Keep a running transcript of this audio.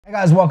Hey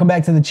guys, welcome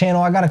back to the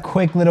channel. I got a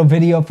quick little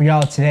video for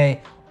y'all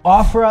today.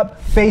 OfferUp,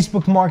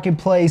 Facebook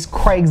Marketplace,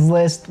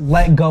 Craigslist,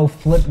 let go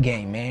flip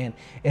game, man.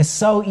 It's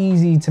so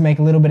easy to make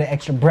a little bit of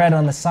extra bread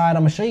on the side.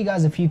 I'm gonna show you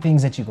guys a few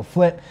things that you can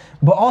flip,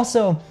 but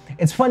also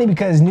it's funny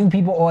because new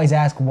people always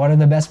ask what are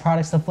the best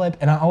products to flip,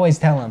 and I always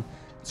tell them,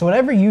 so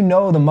whatever you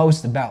know the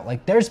most about.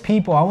 Like there's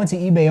people, I went to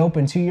eBay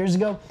Open 2 years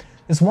ago,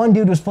 this one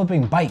dude was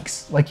flipping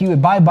bikes. Like you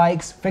would buy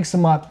bikes, fix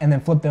them up, and then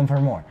flip them for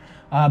more.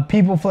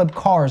 People flip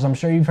cars, I'm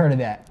sure you've heard of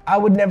that. I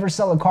would never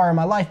sell a car in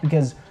my life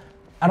because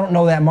I don't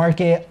know that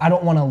market. I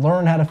don't want to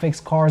learn how to fix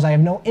cars. I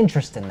have no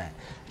interest in that.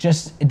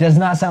 It does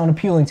not sound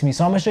appealing to me.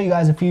 So I'm gonna show you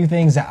guys a few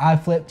things that I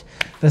flipped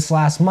this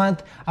last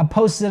month. I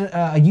posted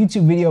a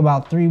YouTube video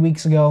about 3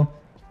 weeks ago,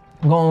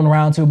 going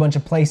around to a bunch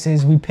of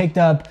places. We picked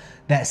up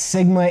that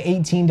Sigma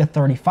 18 to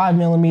 35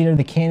 millimeter,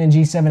 the Canon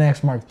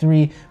G7X Mark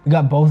III. We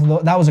got both of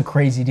those. That was a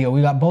crazy deal.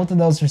 We got both of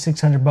those for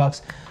 600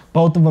 bucks.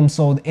 Both of them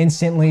sold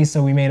instantly,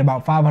 so we made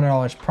about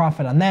 $500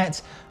 profit on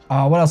that.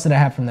 What else did I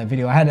have from that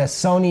video? I had a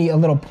Sony, a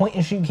little point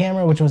and shoot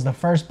camera, which was the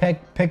first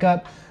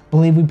pickup.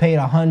 Believe we paid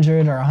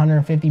 100 or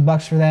 150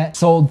 bucks for that.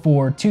 Sold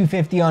for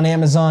 $250 on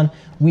Amazon.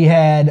 We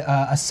had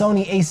a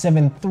Sony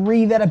a7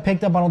 III that I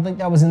picked up. I don't think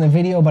that was in the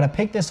video, but I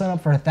picked this one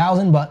up for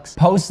 1,000 bucks.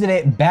 Posted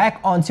it back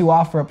onto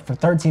OfferUp for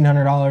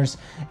 $1,300,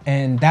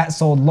 and that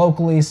sold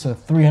locally, so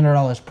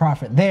 $300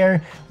 profit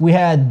there. We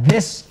had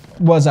this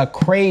was a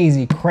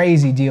crazy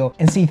deal.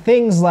 And see,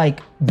 things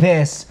like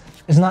this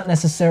is not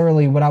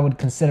necessarily what I would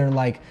consider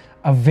like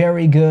a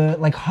very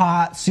good, like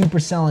hot, super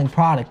selling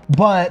product.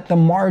 But the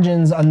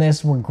margins on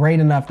this were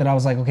great enough that I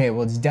was like, okay,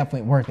 well, it's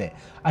definitely worth it.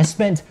 I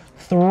spent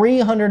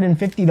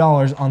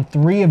 $350 on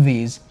 3 of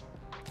these.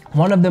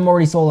 One of them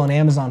already sold on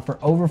Amazon for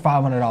over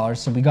 $500.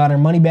 So we got our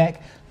money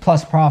back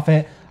plus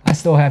profit. I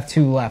still have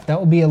 2 left. That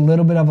will be a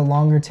little bit of a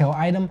longer tail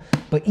item,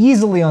 but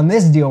easily on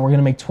this deal, we're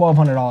gonna make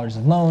 $1,200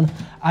 alone.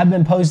 I've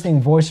been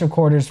posting voice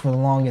recorders for the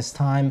longest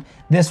time.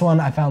 This one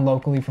I found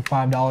locally for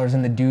 $5,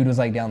 and the dude was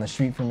like down the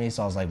street from me,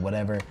 so I was like,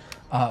 whatever.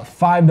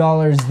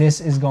 $5,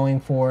 this is going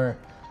for,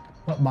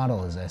 what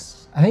model is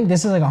this? I think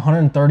this is like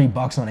 130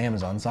 bucks on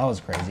Amazon, so that was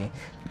crazy.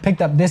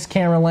 Picked up this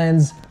camera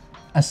lens,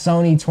 a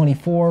Sony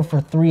 24 for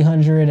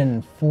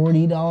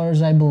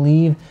 $340, I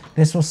believe.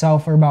 This will sell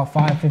for about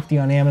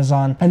 $550 on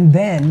Amazon. And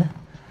then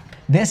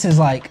this is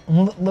like a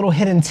little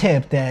hidden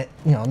tip that,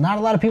 you know, not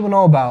a lot of people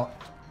know about.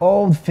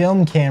 Old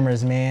film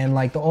cameras, man.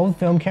 Like the old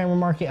film camera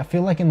market, I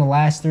feel like in the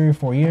last 3 or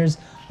 4 years,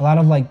 a lot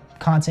of like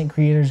content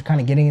creators are kind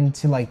of getting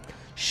into like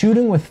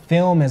shooting with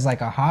film as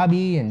like a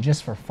hobby and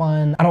just for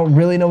fun. I don't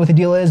really know what the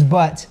deal is,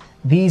 but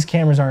these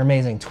cameras are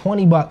amazing.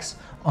 20 bucks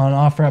on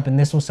OfferUp, and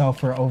this will sell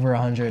for over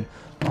 100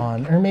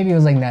 on, or maybe it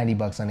was like 90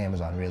 bucks on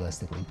Amazon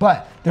realistically.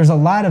 But there's a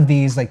lot of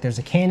these, like there's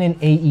a Canon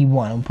AE1.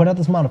 I'm gonna put out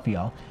this model for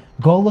y'all.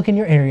 Go look in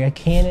your area,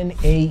 Canon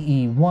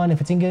AE1. If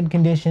it's in good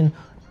condition,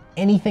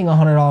 anything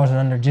 $100 and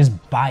under, just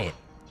buy it.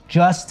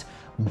 Just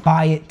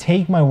buy it,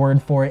 take my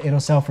word for it. It'll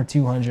sell for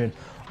 200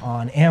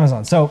 on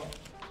Amazon. So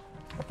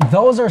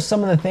those are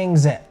some of the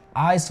things that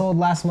I sold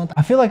last month.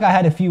 I feel like I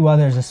had a few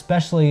others,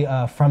 especially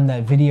from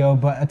that video,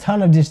 but a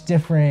ton of just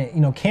different,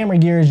 you know, camera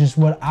gear is just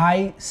what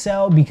I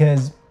sell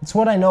because it's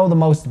what I know the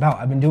most about.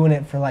 I've been doing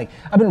it for like,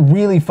 I've been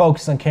really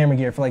focused on camera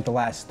gear for like the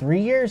last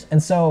 3 years.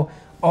 And so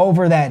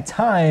over that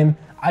time,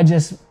 I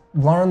just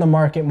learned the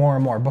market more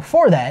and more.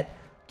 Before that,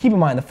 keep in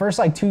mind, the first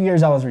like 2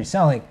 years I was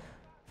reselling,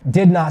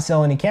 did not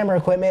sell any camera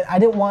equipment. I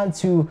didn't want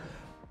to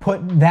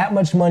put that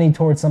much money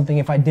towards something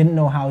if I didn't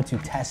know how to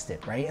test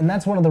it, right? And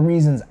that's one of the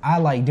reasons I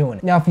like doing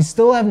it. Now, if you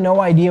still have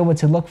no idea what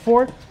to look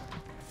for,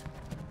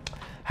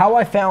 how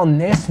I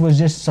found this was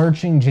just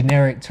searching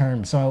generic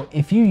terms. So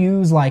if you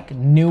use like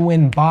new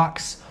in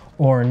box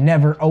or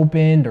never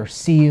opened or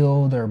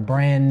sealed or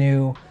brand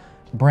new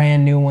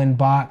in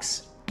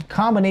box,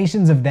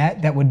 combinations of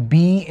that would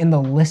be in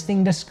the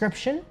listing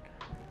description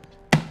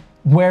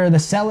where the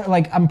seller,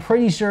 like I'm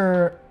pretty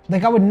sure,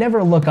 like I would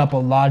never look up a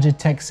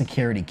Logitech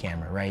security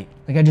camera, right?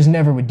 Like I just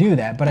never would do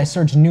that, but I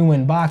searched new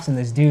in box and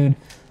this dude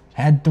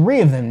had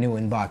 3 of them new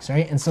in box,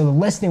 right? And so the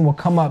listing will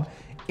come up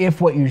if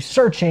what you're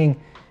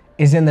searching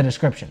is in the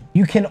description.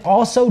 You can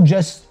also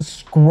just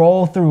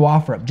scroll through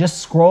OfferUp. Just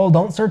scroll,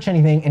 don't search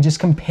anything, and just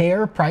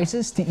compare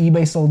prices to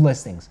eBay sold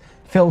listings.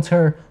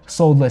 Filter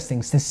sold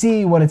listings to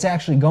see what it's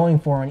actually going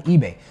for on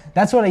eBay.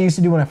 That's what I used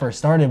to do when I first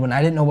started, when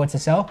I didn't know what to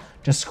sell.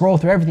 Just scroll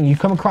through everything. You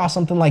come across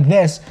something like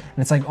this, and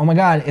it's like, oh my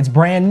God, it's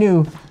brand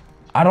new.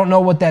 I don't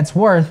know what that's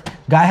worth.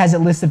 Guy has it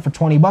listed for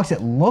 20 bucks.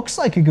 It looks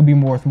like it could be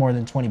worth more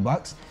than 20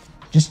 bucks.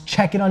 Just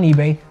check it on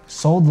eBay,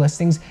 sold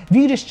listings. If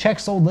you just check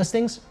sold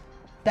listings,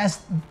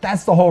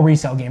 that's the whole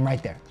resale game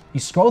right there.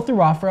 You scroll through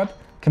OfferUp,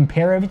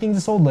 compare everything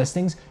to sold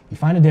listings, you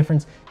find a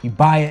difference, you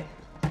buy it,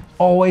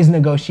 always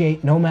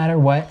negotiate no matter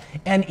what.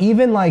 And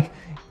even like,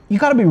 you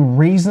gotta be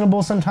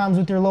reasonable sometimes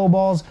with your low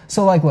balls.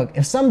 So like, look,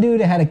 if some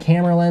dude had a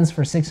camera lens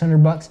for 600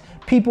 bucks,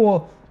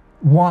 people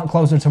want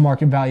closer to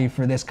market value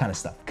for this kind of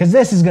stuff, because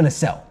this is gonna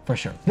sell for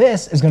sure.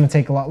 This is gonna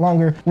take a lot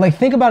longer. Like,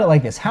 think about it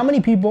like this. How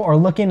many people are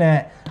looking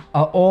at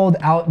an old,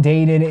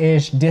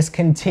 outdated-ish,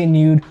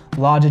 discontinued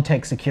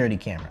Logitech security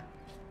camera?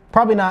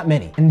 Probably not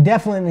many, and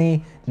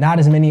definitely not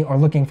as many are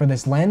looking for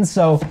this lens.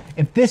 So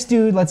if this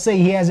dude, let's say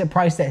he has it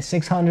priced at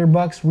 600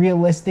 bucks,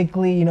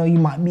 realistically, you know, you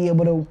might be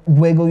able to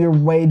wiggle your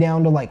way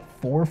down to like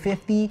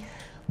 450,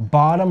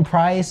 bottom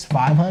price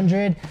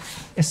 500.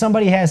 If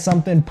somebody has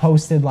something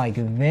posted like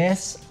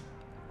this,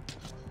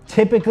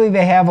 typically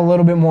they have a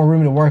little bit more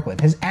room to work with.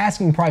 His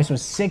asking price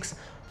was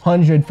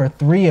 600 for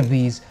 3 of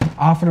these,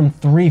 offered him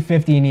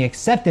 350, and he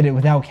accepted it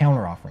without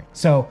counter offering.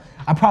 So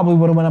I probably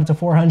would have went up to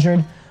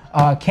 400.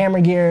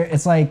 Camera gear,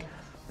 it's like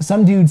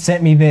some dude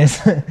sent me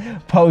this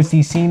post.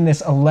 He's seen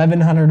this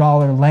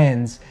 $1,100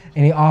 lens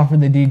and he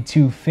offered the dude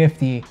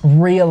 $250.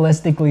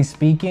 Realistically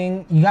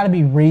speaking, you got to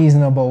be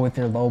reasonable with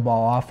your lowball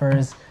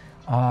offers,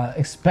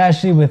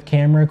 especially with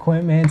camera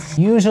equipment.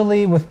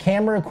 Usually with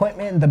camera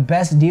equipment, the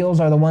best deals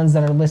are the ones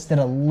that are listed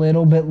a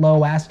little bit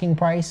low asking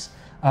price.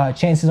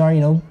 Chances are, you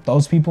know,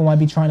 those people might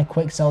be trying to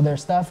quick sell their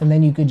stuff, and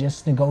then you could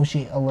just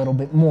negotiate a little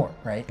bit more,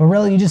 right? But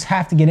really, you just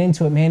have to get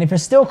into it, man. If you're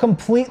still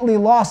completely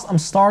lost, I'm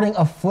starting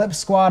a flip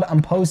squad.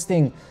 I'm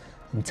posting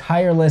an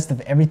entire list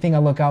of everything I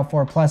look out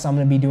for. Plus, I'm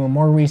gonna be doing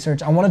more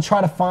research. I wanna try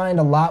to find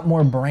a lot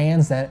more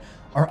brands that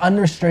are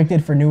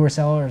unrestricted for newer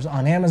sellers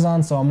on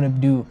Amazon. So I'm gonna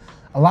do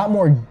a lot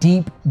more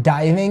deep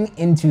diving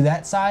into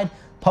that side,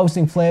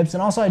 posting flips.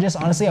 And also,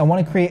 I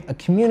wanna create a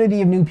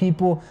community of new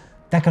people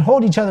that could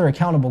hold each other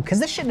accountable, because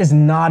this shit is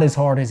not as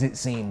hard as it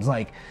seems.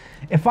 Like,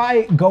 if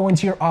I go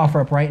into your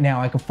offer up right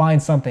now, I could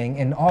find something,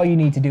 and all you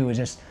need to do is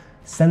just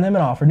send them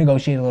an offer,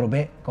 negotiate a little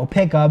bit, go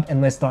pick up and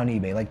list on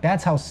eBay. Like,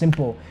 that's how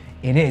simple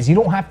it is. You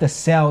don't have to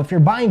sell. If you're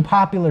buying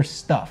popular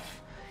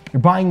stuff,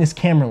 you're buying this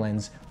camera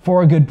lens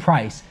for a good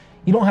price,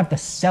 you don't have to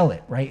sell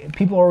it, right?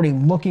 People are already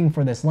looking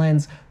for this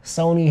lens.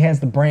 Sony has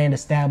the brand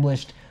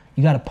established.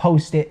 You gotta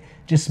post it,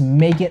 just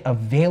make it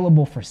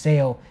available for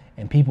sale,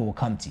 and people will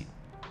come to you.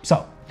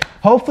 So,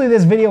 hopefully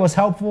this video was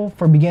helpful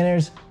for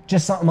beginners,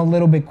 just something a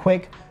little bit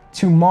quick.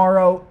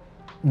 Tomorrow,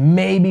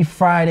 maybe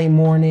Friday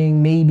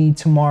morning, maybe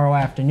tomorrow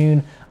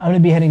afternoon, I'm gonna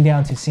be heading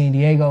down to San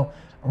Diego,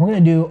 and we're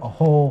gonna do a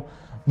whole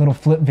little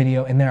flip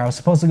video in there. I was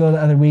supposed to go the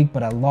other week,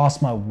 but I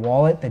lost my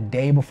wallet the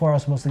day before I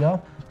was supposed to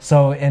go,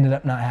 so it ended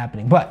up not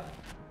happening. But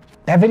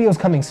that video is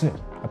coming soon,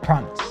 I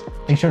promise.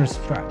 Make sure to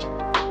subscribe.